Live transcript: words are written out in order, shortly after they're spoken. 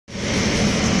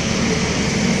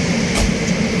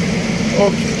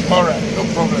Okay, all right, no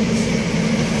problem.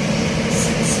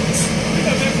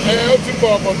 I have to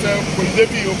go about the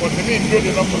video, but the main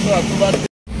building of the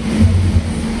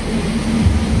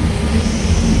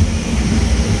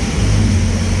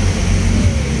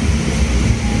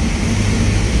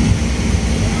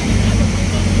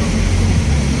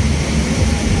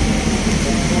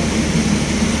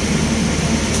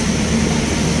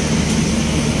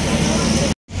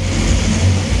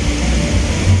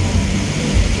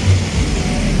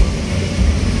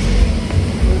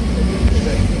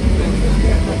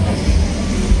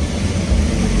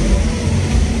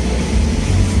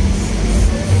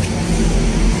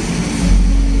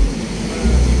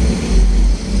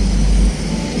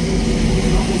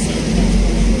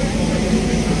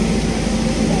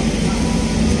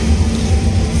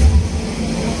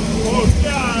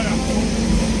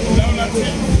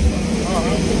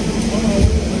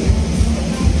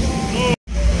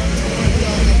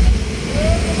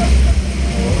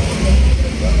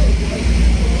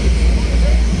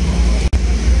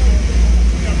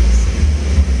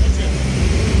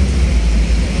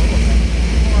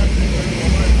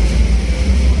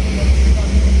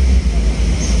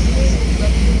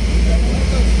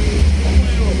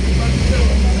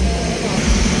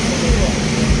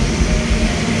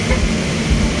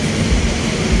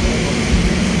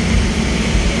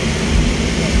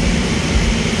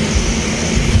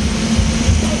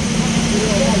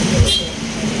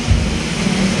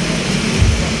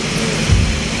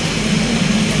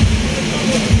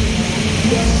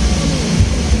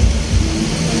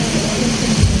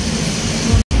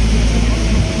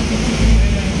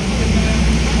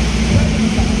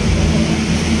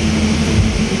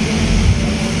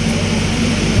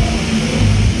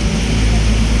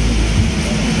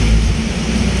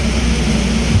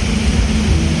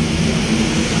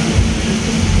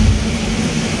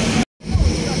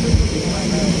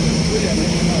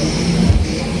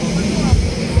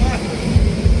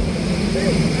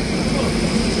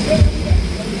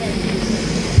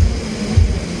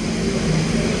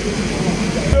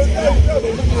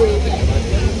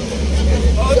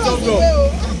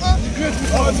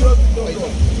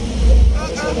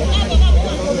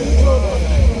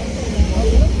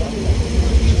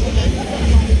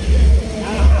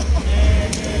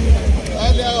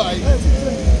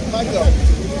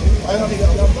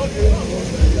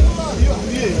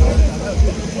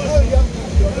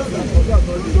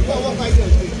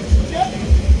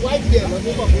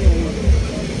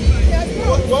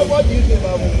What do you think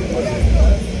about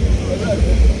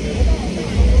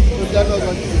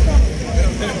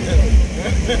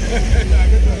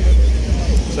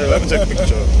So let me take a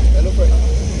picture.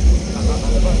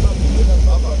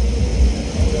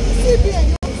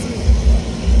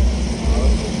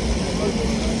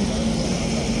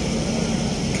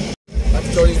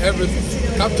 Capturing everything,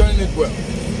 capturing it well.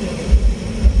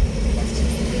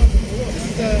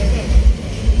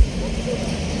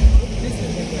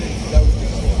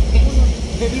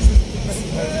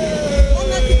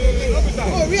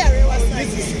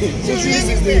 This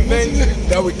is the event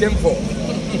that we came for.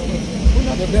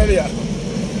 The burial.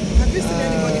 Have you seen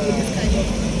anybody with this kind of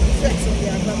threats on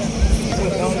their brother?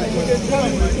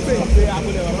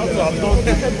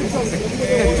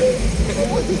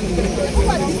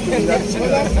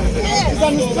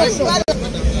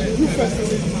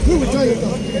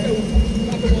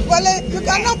 Well, you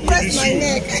cannot press my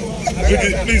neck.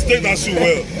 Please take that shoe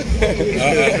well.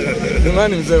 The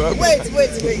man himself. Wait.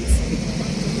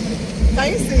 Can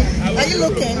you see? Are you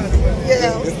looking?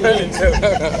 Yeah.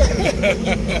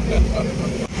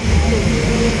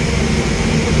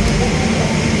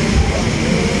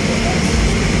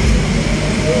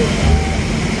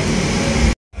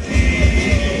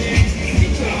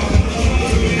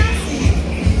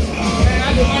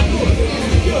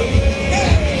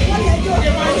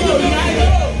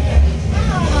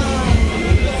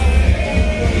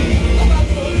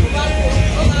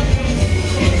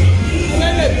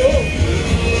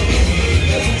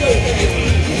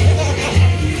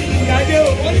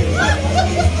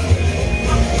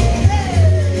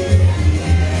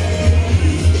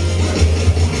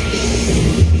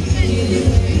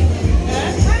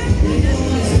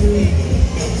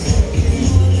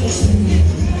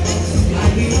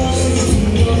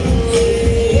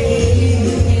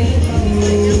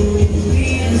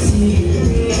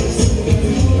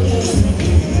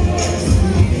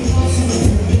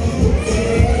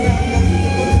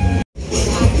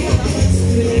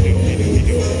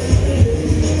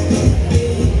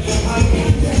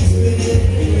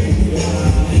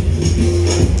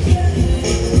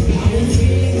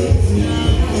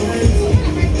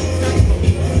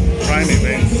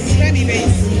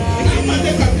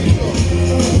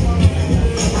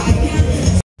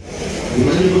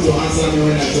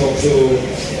 So,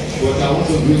 but I want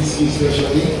to greet you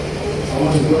especially. I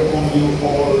want to welcome you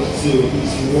all to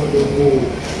this wonderful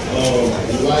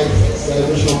life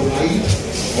celebration of life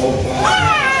of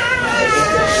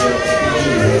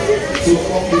so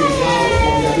on behalf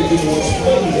of the Abidjan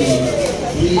family,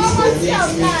 please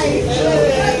permit me to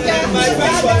my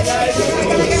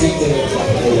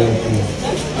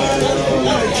and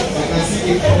I can see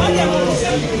the colors,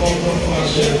 the color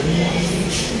fashion,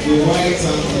 the white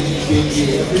and the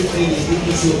everything is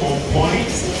looking so on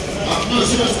point. No,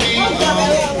 seriously, I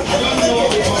don't know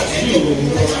about you,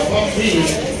 but about me,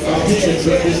 I've been a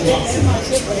birthday party.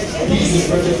 This is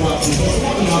a birthday party.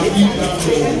 Someone have been down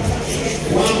to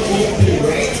 140,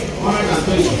 right?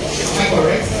 130. Am I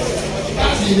correct?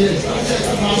 That's it is. That's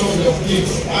just a part of the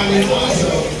gift. And it was,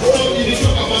 so if you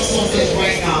talk about sausage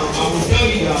right now, I will tell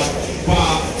you that,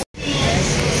 but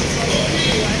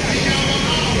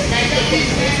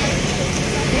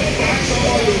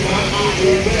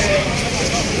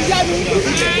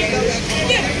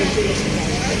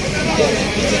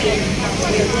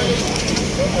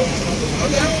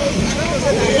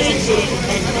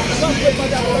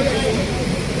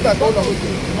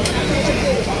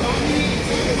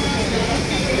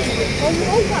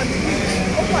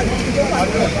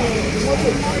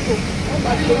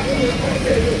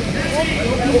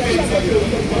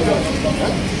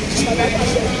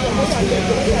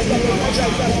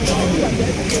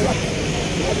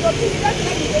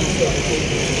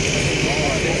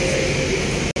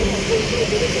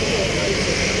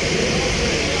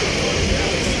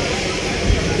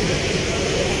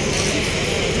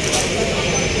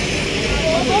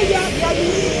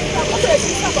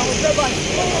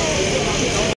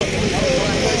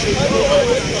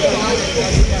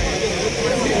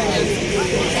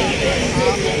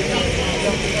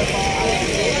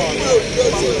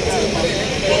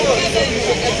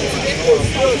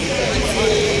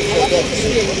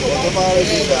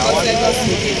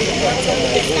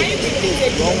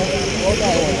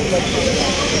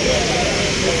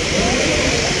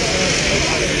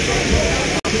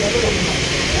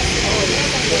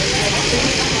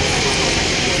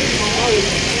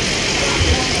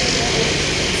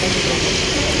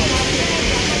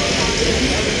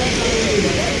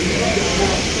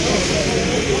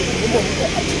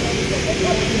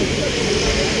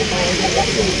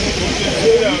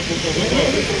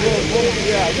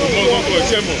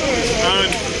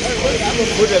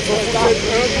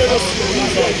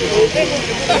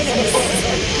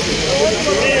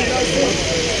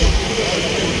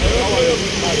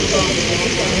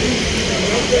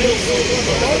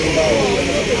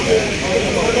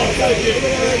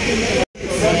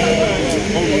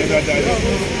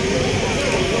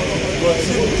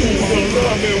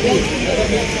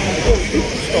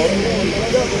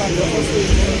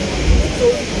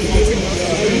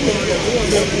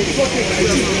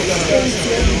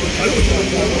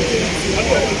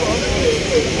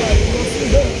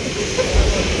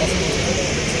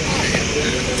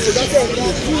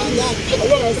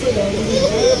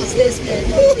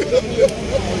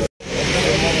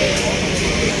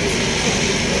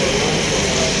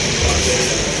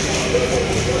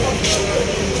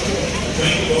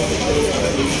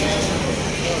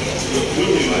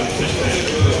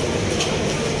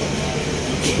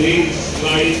today's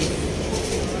life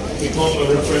become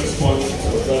a reference point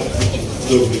for that which is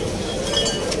glory.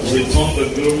 Return the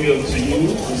glory unto you,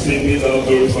 and say, be thou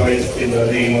glorified in the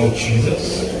name of Jesus.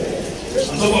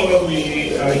 And so, Father,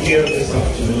 we are here this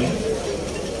afternoon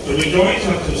to rejoice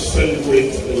and to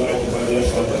celebrate the life of our dear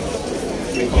Father.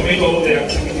 We commit all the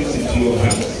activities into your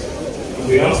hands.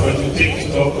 We ask that you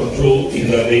take total control in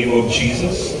the name of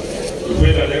Jesus. We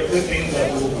pray that everything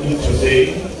that we will do today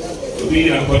will be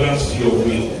in accordance to your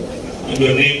will, and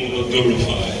your name will be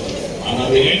glorified. And at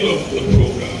the end of the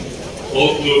program,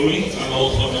 all glory and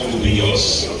all honor will be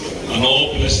yours, and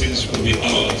all blessings will be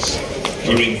ours.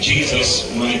 For in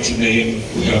Jesus' mighty name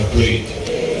we have prayed.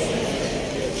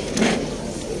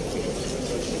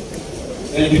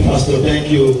 Thank you, Pastor. Thank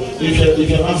you. If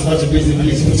you're not about to busy,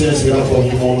 please put your hands up for me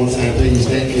one more time, please.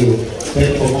 Thank you.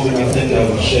 Thank you for coming. I think I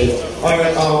will share. All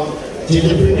right.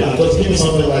 DJ Premium, just give me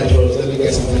something like yours. Let me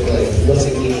get something like just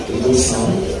give me a good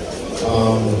sound.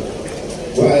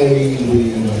 Why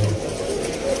we.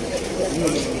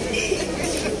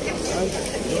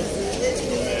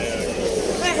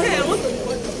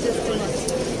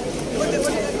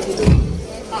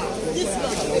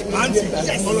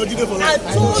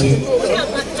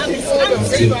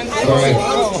 All right.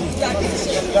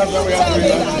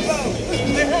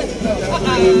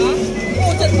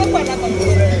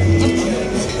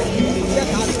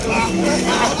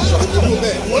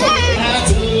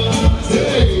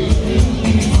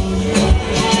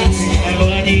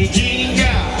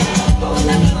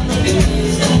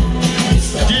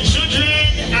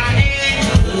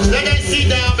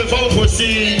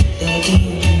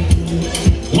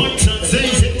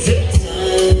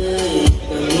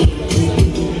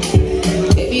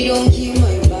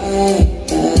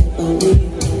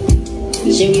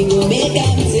 Shall we go make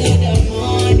up till the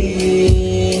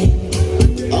morning?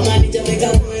 Oh, my little make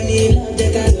up money, love the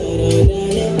cat,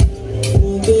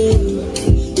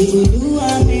 if we do, I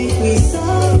make me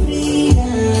sorry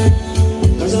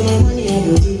now. Cause all my money I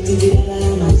go give to the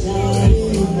other, my child.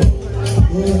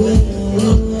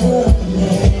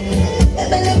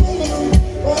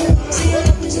 See, I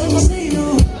love you, so you say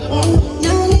no.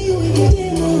 Now only you will be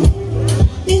there, no.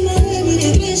 In my way, we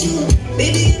dey place you.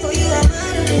 Baby, for you, I'm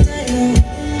out of the time,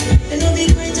 and no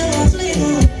big right to our flame, no.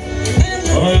 And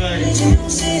I'm not let you know,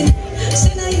 say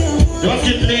now you are one. Just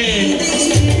keep playing.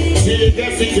 See,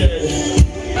 get seated.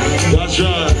 That's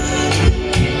right.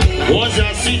 Once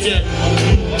you're seated.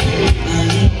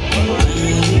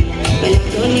 But I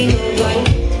don't need nobody.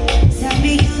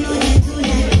 Sabi you know they do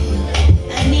that.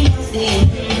 I need my sleep.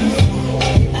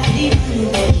 I need my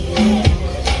nobody.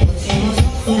 But you must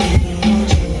not fall if you want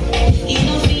to. You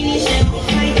don't finish them for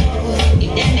fight. If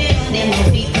them they run them no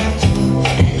big back.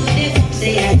 I know they come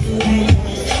say I do like.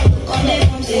 Come they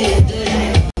come say I do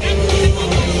like.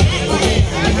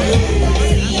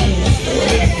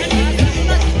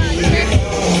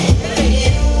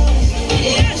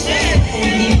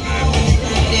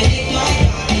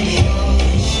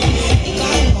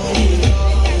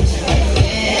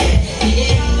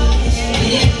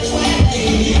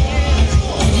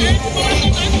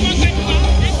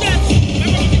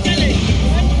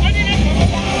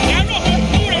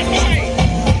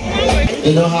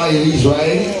 You know how it is,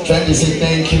 right? Trying to say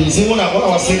thank you. See, what I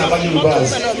was saying about you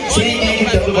guys. Saying thank you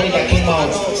to everybody that came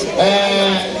out.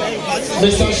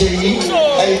 Mr. Sheyi,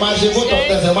 imagine both of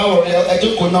them, Emma Warrior,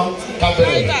 Ejokuna,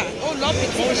 Kabere.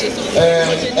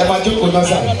 Emma Jokuna,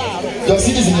 sir. Your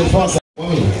cities in the France.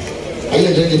 Mommy, are you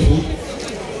enjoying the food?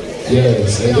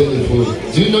 Yes, enjoying the food.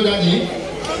 Do you know Daddy?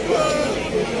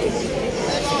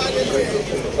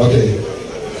 Okay.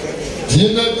 Do you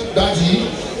know Daddy?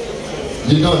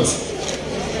 You don't.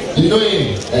 You know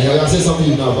him, and you say something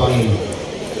you know about him.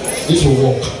 This will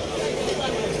work.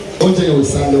 Until you will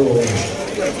stand over.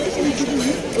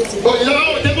 Oh, you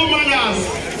know, the good manners.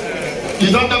 You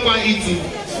don't talk about eating.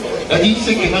 And you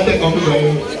shake it, not take on people.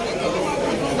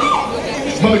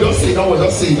 Mommy, don't say it,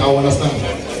 don't say it, I understand.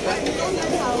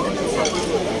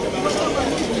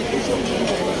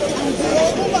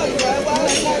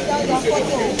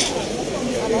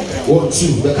 One,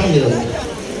 two, they can't hear you.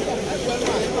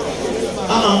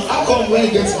 How come when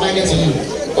it gets to you?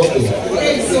 Okay.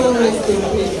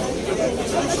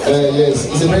 Yes,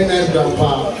 it's a very nice grandpa.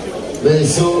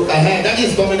 So, that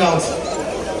is coming out.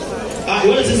 You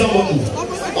want to see somebody?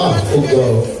 Oh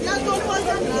God.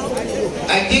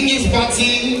 I think this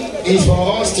party is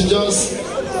for us to just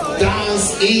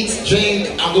dance, eat, drink,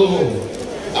 and go home.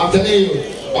 I'm telling you.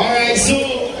 Alright, so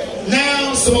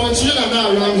now some of the children are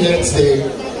now around here today.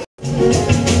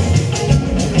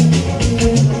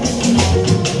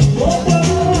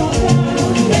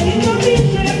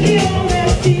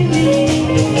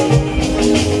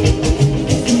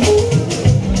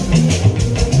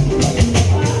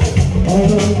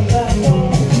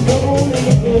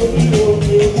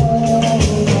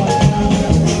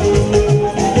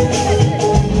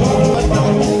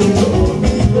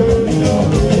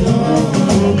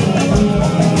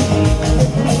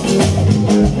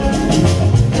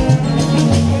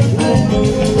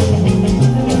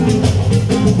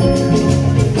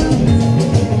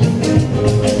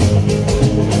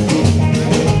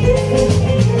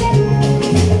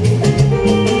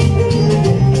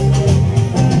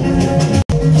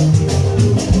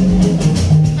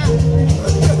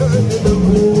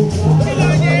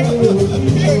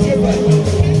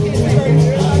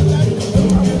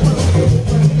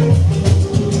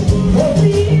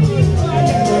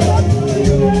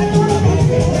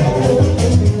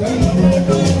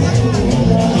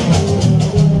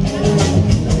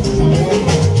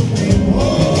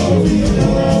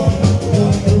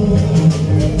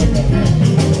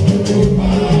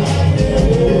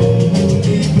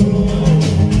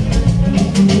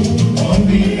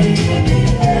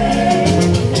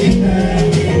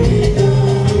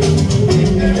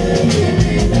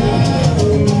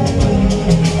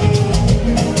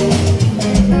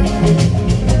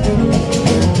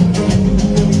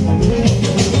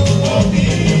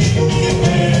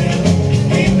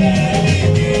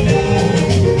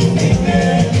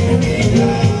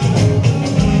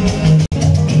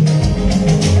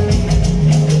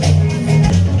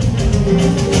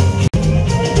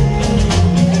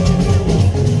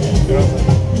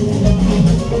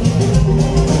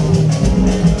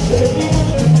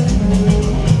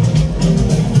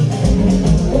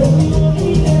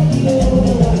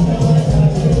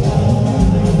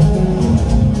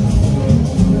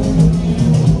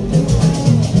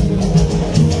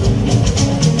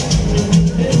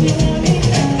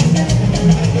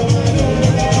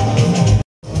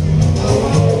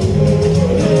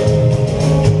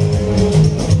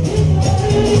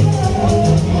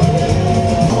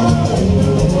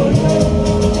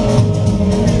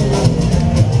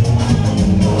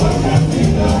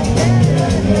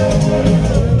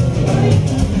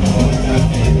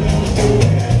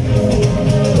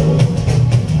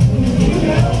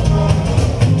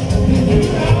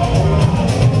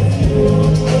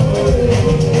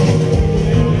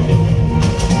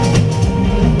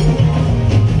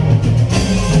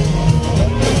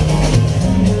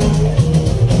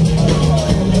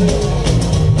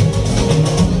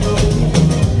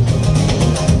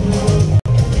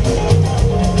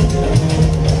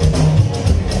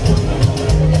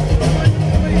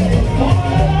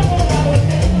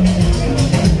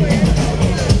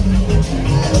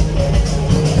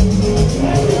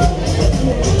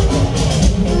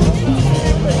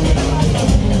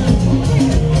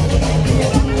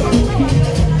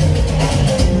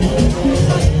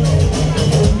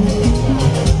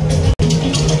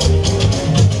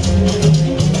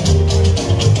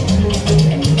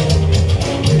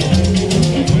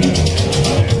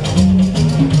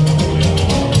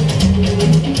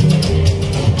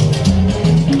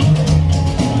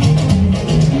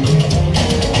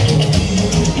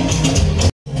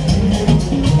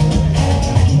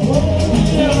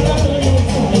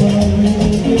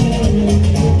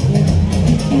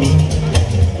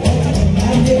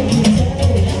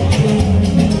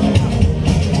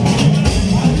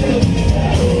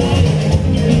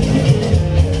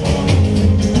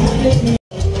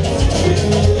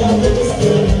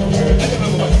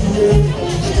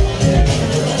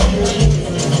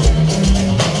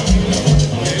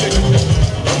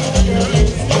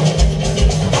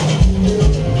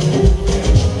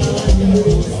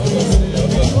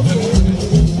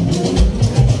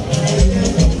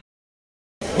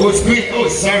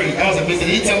 sorry, that was a mistake.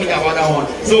 They didn't tell me about that one.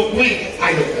 So quick,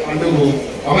 I know.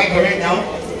 Am I correct now?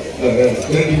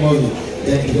 Thank you, Mommy.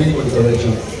 Thank you for the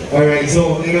correction. All right,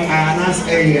 so I announced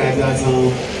earlier that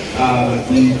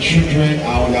the children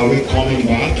are on their way coming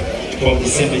back from the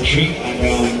cemetery,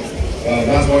 and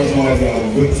that's why it's more of a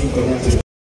waiting for them to.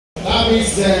 That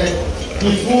means the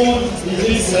food is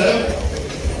being served.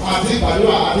 I think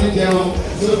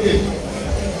it's okay.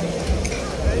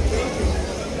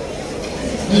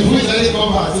 The food is already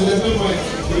come back, so there's no point.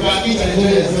 You can eat and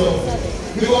enjoy yourself.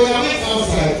 Because we are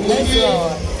outside.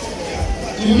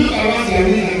 If you look around the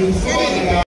arena, you will see